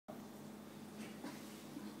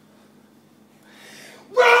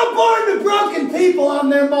broken people on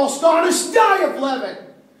their most honest day of living.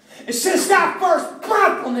 It's since that first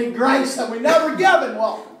breath will need grace that we never given.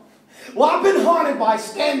 Well, I've been haunted by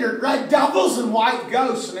standard red devils and white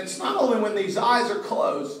ghosts, and it's not only when these eyes are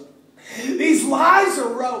closed. These lies are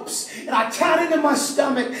ropes, and I count it in my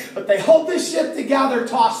stomach, but they hold this ship together,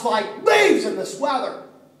 tossed like leaves in this weather.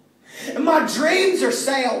 And my dreams are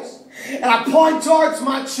sails, and I point towards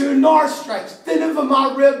my true north, stretch thin over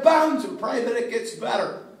my rib bones, and pray that it gets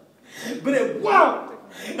better. But it won't.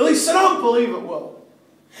 At least I don't believe it will.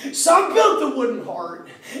 So I built a wooden heart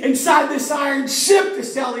inside this iron ship to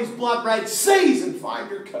sail these blood-red seas and find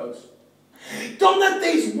your coast. Don't let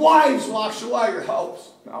these waves wash away your hopes.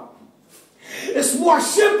 No. This war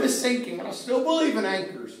ship is sinking, and I still believe in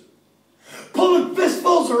anchors. Pulling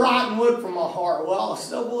fistfuls of rotten wood from my heart, well, I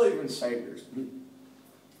still believe in saviors.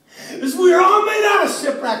 As we are all made out of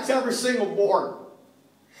shipwrecks, every single board.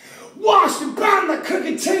 Washed and bound like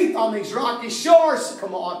crooked teeth on these rocky shores.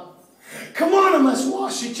 Come on, and let's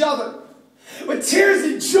wash each other with tears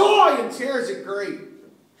of joy and tears of grief,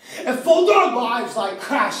 and fold our lives like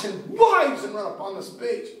crashing waves and run up on this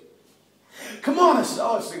beach. Come on and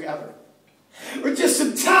sew us together. We're just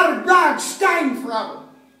some tattered rags stained forever.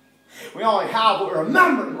 We only have what we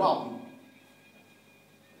remember, and well,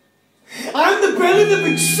 I'm the barely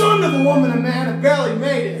living son of a woman and man who barely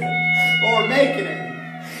made it, or making it.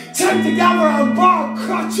 Tied together on borrowed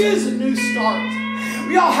crutches and new starts.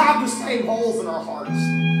 We all have the same holes in our hearts.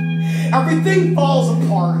 Everything falls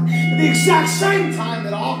apart at the exact same time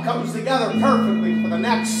that all comes together perfectly for the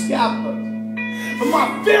next step. But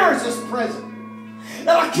my fear is this prison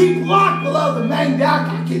that I keep locked below the main deck.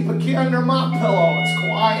 I keep a key under my pillow. It's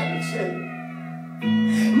quiet and it's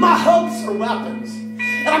hidden. My hopes are weapons,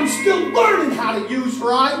 and I'm still learning how to use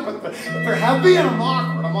right, but they're heavy and I'm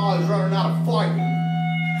awkward. I'm always running out of fight.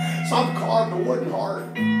 So I've carved a wooden heart.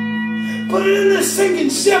 Put it in this sinking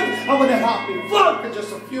ship. I'm going to help me float for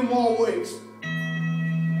just a few more weeks.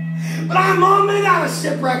 But I'm all made out of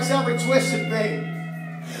shipwrecks, every twisted thing.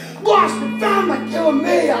 Lost and found like you and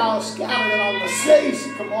me. I was scattered on the seas.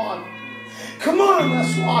 So come on, and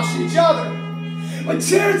let's wash each other with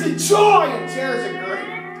tears of joy and tears of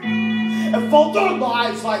grief, and fold our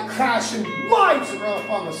lives like crashing waves and run up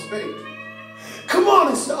on the beach. Come on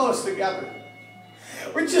and sew us together.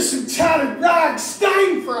 We're just some tattered rags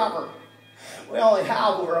stained forever. We only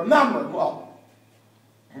have what we remember. Well,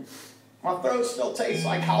 my throat still tastes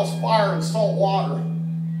like house fire and salt water.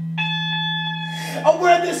 I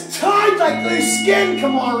wear this tied like loose skin.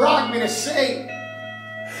 Come on, rock me to sea.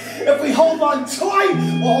 If we hold on tight,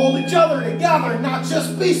 we'll hold each other together and not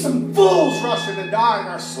just be some fools rushing to die in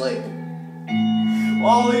our sleep. Well,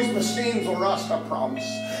 all these machines will rust, I promise,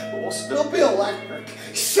 but we'll still be electric,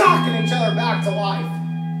 shocking each other back to life.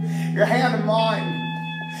 Your hand in mine,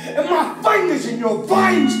 and my fingers in your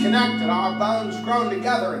veins connected, our bones grown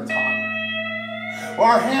together in time.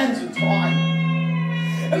 Our hands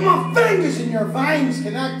entwined, and my fingers in your veins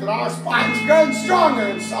connected, our spines grown stronger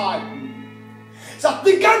inside. So I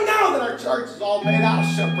think I know that our church is all made out of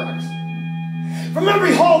shipwrecks. From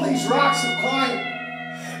every hole these rocks have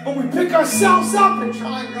climbed, but we pick ourselves up and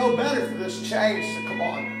try and grow better through this change. So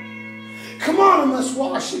come on and let's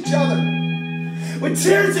wash each other with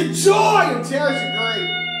tears of joy and tears of grief,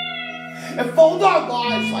 and fold our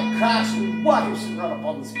lives like crashing waves and run up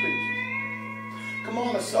on this beach. Come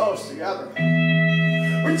on and sew us together.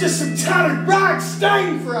 We're just some tattered rags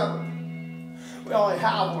stained forever. We only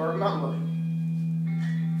have what we remember.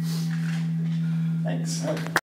 Thanks.